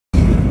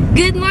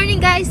Good morning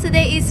guys,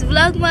 today is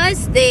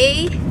Vlogmas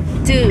day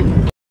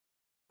 2.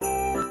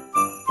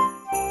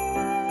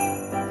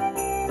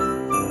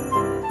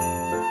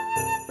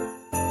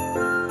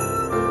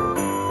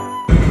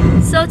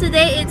 So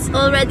today it's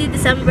already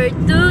December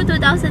 2,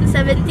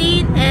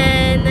 2017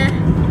 and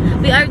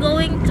we are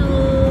going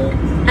to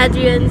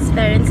Adrian's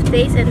parents'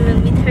 place and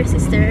we'll meet her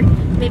sister.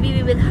 Maybe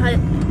we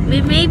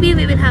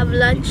will have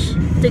lunch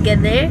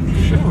together.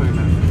 Sure we will.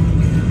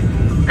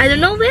 I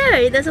don't know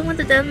where. He doesn't want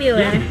to tell me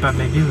where. Yeah, but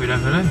maybe we'll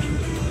have a lunch.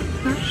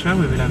 Huh? Sure,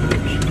 we will have a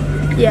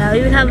lunch. Yeah,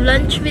 we will have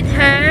lunch with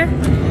her,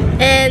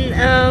 and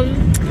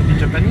In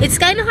Japanese? it's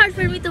kind of hard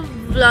for me to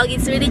vlog.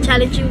 It's really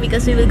challenging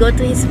because we will go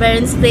to his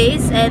parents'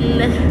 place,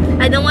 and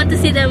I don't want to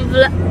see them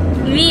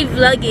me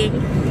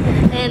vlogging,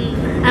 and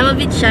I'm a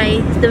bit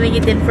shy doing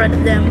it in front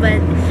of them.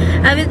 But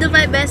I will do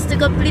my best to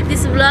complete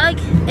this vlog.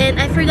 And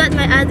I forgot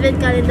my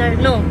advent calendar.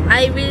 No,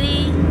 I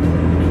really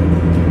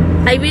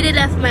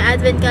left my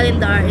advent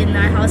calendar in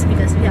our house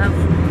because we have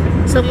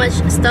so much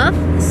stuff.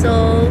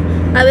 So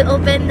I will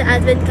open the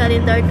advent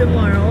calendar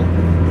tomorrow.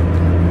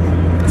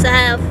 So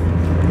I have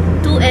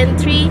 2 and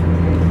 3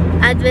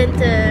 advent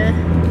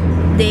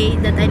day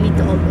that I need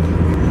to open.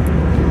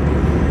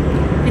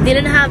 We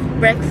didn't have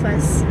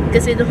breakfast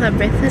because we don't have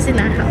breakfast in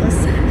our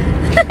house.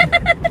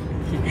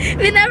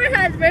 We never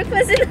had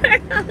breakfast in our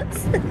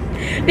house.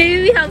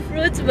 Maybe we have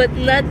fruits but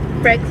not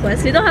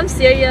breakfast. We don't have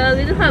cereal,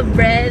 we don't have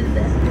bread.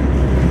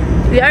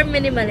 We are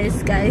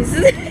minimalist, guys.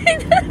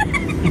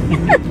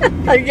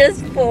 I'm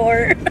just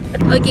poor.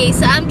 Okay,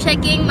 so I'm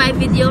checking my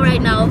video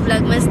right now,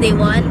 Vlogmas Day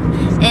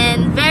 1.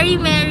 And Very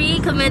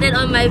Mary commented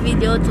on my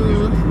video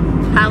to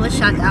have a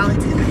shout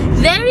out.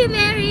 Very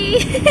Mary!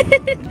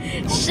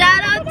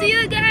 Shout out to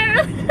you,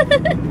 girl!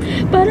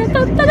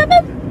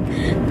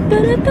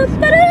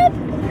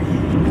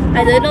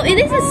 I don't know, it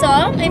is a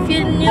song. If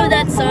you knew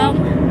that song,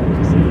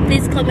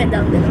 please comment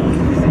down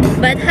below.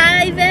 But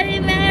hi, Very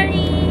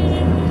Mary!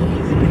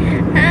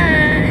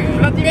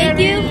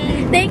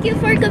 Thank you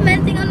for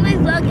commenting on my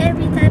vlog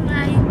every time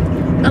I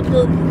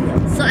upload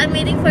videos. So I'm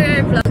waiting for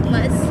your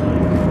Vlogmas,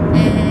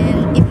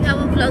 and if you have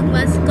a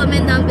Vlogmas,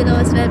 comment down below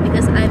as well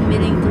because I'm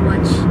willing to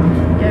watch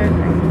your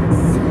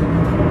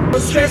Vlogmas.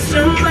 Stress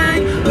your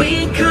mind,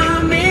 we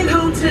coming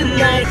home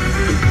tonight.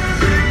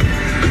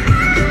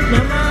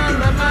 Mama,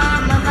 mama,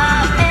 mama,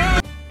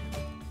 eh.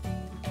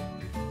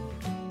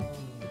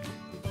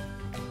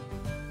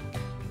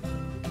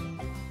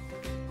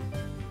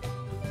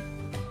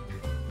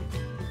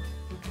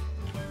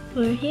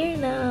 We're here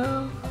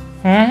now.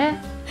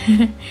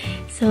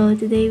 So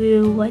today we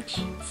will watch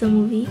some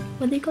movie.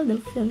 What do you call the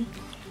film?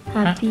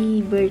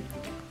 Happy Birthday.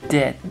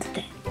 Dead.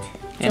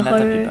 It's a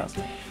horror.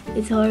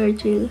 It's a horror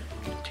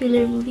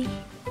thriller movie.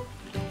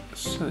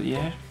 So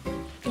yeah.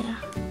 Yeah.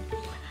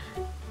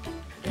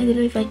 I don't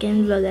know if I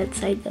can vlog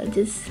outside.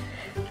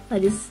 I'll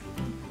just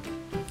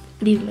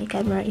leave my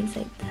camera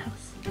inside the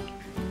house.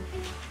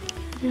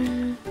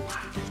 We're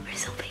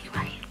so being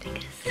quiet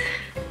because.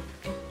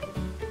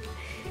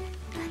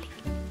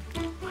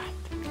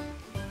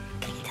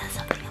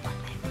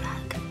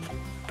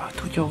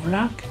 About your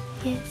vlog?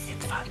 Yes.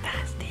 It's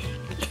fantastic.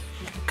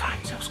 Go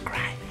and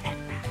subscribe and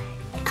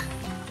like.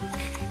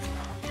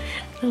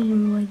 Number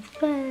 1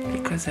 fan.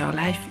 Because our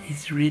life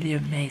is really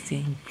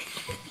amazing.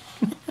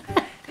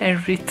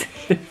 Every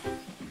time.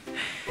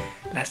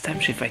 Last time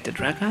she fight a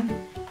dragon.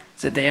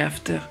 The day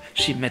after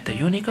she met a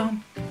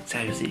unicorn.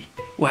 Seriously,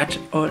 watch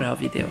all our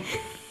videos.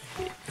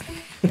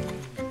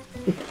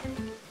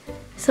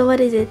 So what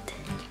is it?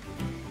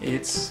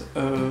 It's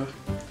a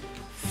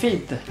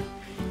feed.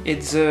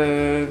 It's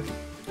a...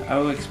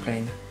 how to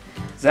explain?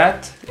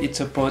 That, it's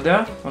a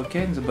powder,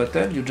 okay, in the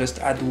bottle. You just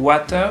add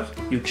water,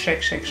 you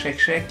shake,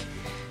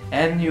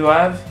 and you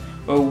have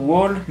a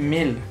whole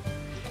meal.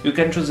 You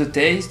can choose the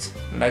taste,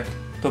 like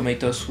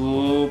tomato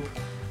soup,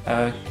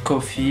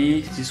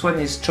 coffee. This one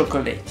is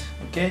chocolate,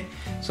 okay?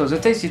 So the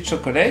taste is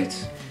chocolate.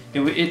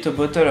 You will eat a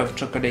bottle of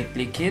chocolate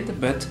liquid,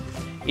 but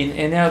in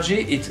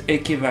energy, it's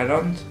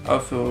equivalent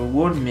of a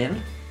whole meal.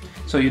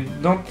 So you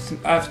don't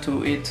have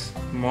to eat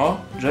more,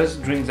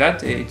 just drink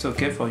that, it's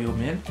okay for your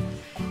meal.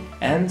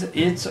 And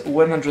it's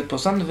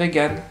 100%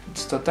 vegan,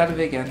 it's total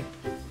vegan.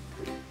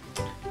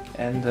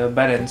 And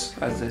balanced,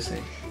 as they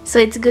say. So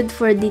it's good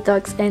for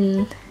detox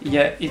and...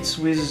 Yeah, it's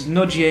with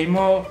no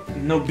GMO,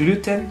 no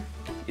gluten.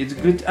 It's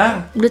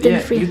gluten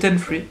free. Gluten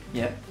free,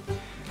 yeah.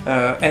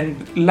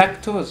 And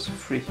lactose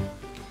free.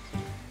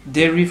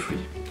 Dairy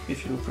free,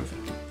 if you prefer.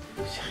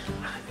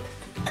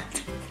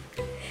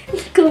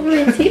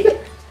 Cooperative.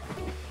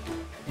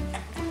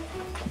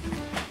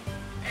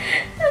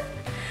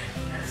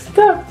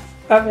 Stop!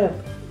 Amen.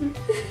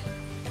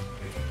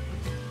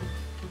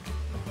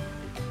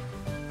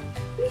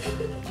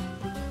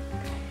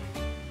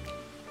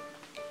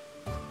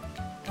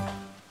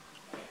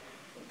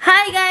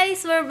 Hi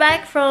guys, we're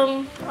back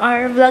from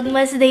our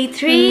Vlogmas Day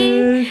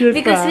 3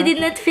 because we did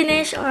not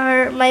finish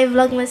my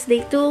Vlogmas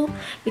Day 2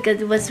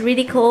 because it was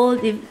really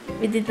cold.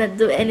 We did not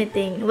do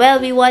anything. Well,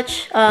 we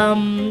watched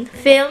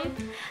film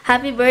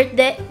Happy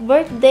Birthday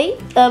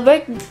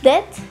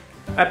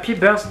Happy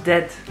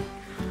birthday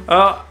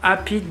or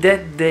happy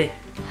dead day.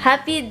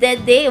 Happy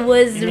Dead Day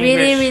was In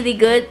really English. really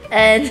good,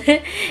 and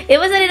it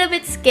was a little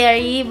bit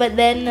scary, but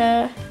then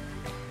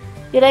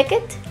you like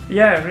it?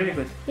 Yeah, really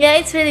good. Yeah,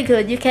 it's really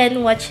good. You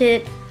can watch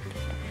it.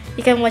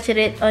 You can watch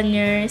it on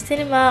your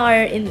cinema or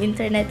in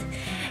internet.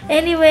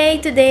 Anyway,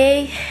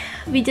 today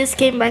we just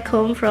came back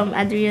home from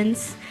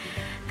Adrian's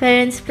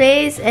parents'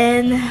 place,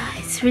 and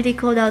it's really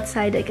cold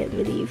outside. I can't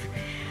believe.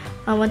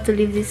 I want to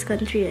leave this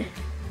country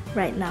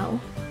right now.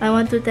 I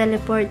want to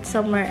teleport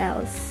somewhere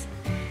else.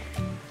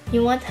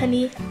 You want,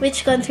 honey?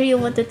 Which country you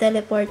want to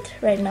teleport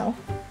right now?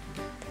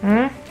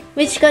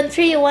 Which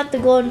country you want to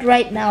go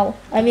right now?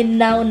 I mean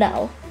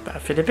now.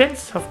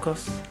 Philippines, of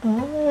course.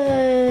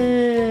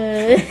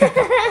 Oh.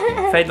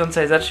 If I don't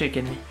say that, she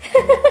kill me.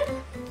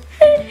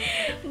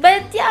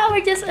 But yeah,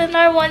 we're just on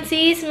our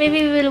onesies.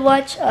 Maybe we will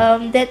watch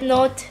Death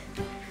Note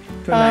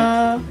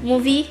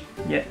movie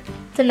Yeah.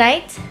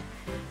 tonight.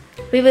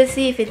 We will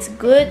see if it's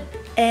good,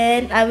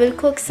 and I will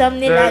cook some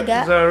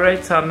nilaga. The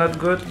rates are not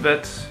good,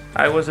 but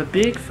I was a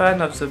big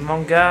fan of the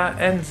manga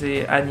and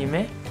the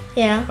anime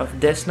Yeah. of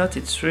Death Note.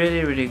 It's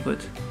really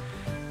good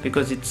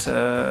because it's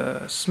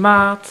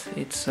smart.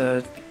 It's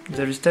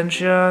there is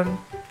tension.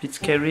 It's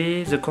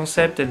scary. The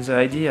concept and the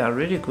idea are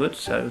really good.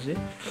 Seriously.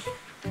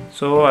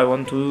 So I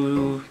want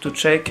to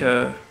check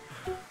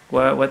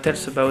what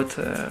else about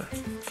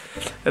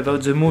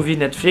the movie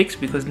Netflix,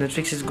 because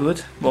Netflix is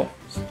good. Bon,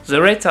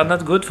 the rates are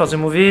not good for the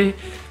movie,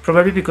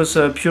 probably because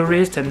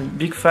purists and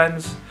big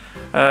fans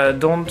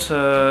don't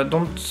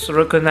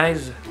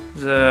recognize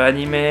the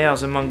anime or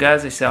the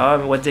mangas. They say,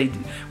 oh, what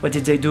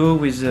did they do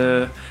with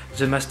the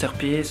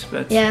masterpiece?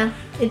 But Yeah,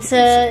 it's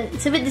a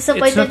bit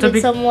disappointed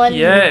with someone.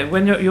 Yeah,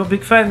 when you're a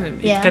big fan,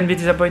 Yeah. it can be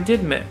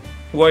disappointed. But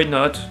why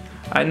not?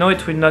 I know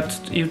it will not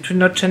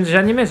change the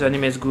anime. The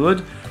anime is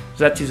good.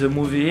 That is a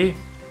movie.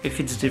 If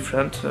it's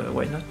different,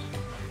 why not?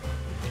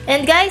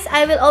 And guys,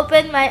 I will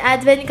open my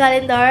advent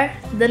calendar,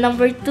 the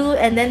number 2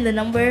 and then the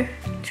number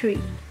 3.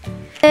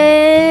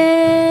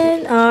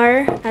 And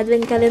our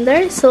advent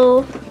calendar.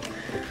 So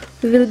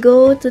we will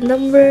go to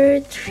number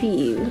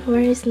 3.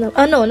 Where is number?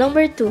 Oh no,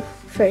 number 2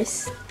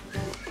 first.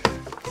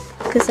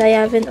 Because I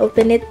haven't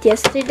opened it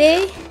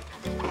yesterday.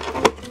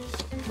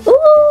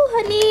 Ooh,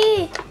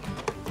 honey!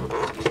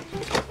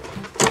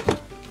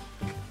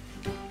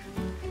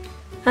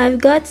 I've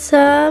got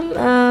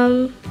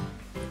some,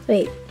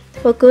 wait,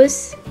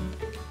 focus.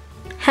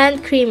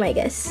 Hand cream, I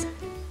guess.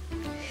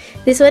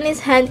 This one is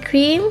hand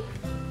cream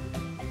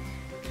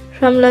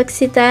from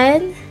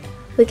L'Occitane.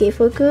 Okay,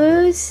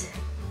 focus.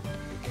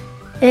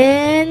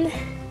 And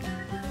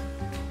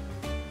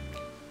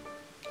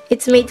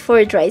it's made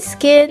for dry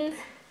skin.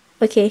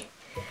 Okay,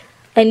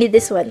 I need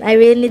this one. I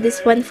really need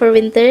this one for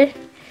winter.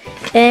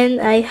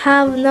 And I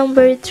have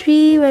number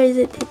 3. Where is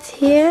it? It's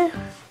here.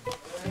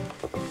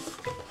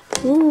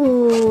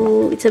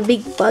 Ooh, it's a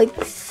big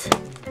box.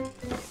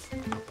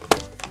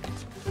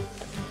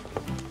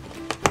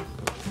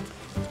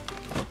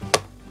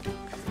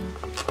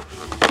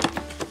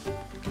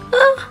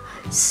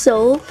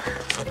 Soap.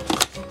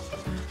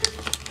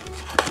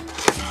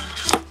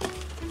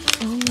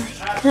 Oh my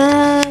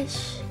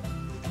gosh.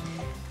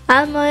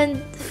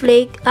 Almond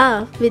flake.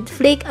 With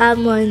flake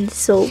almond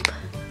soap.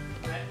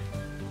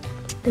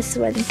 This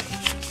one.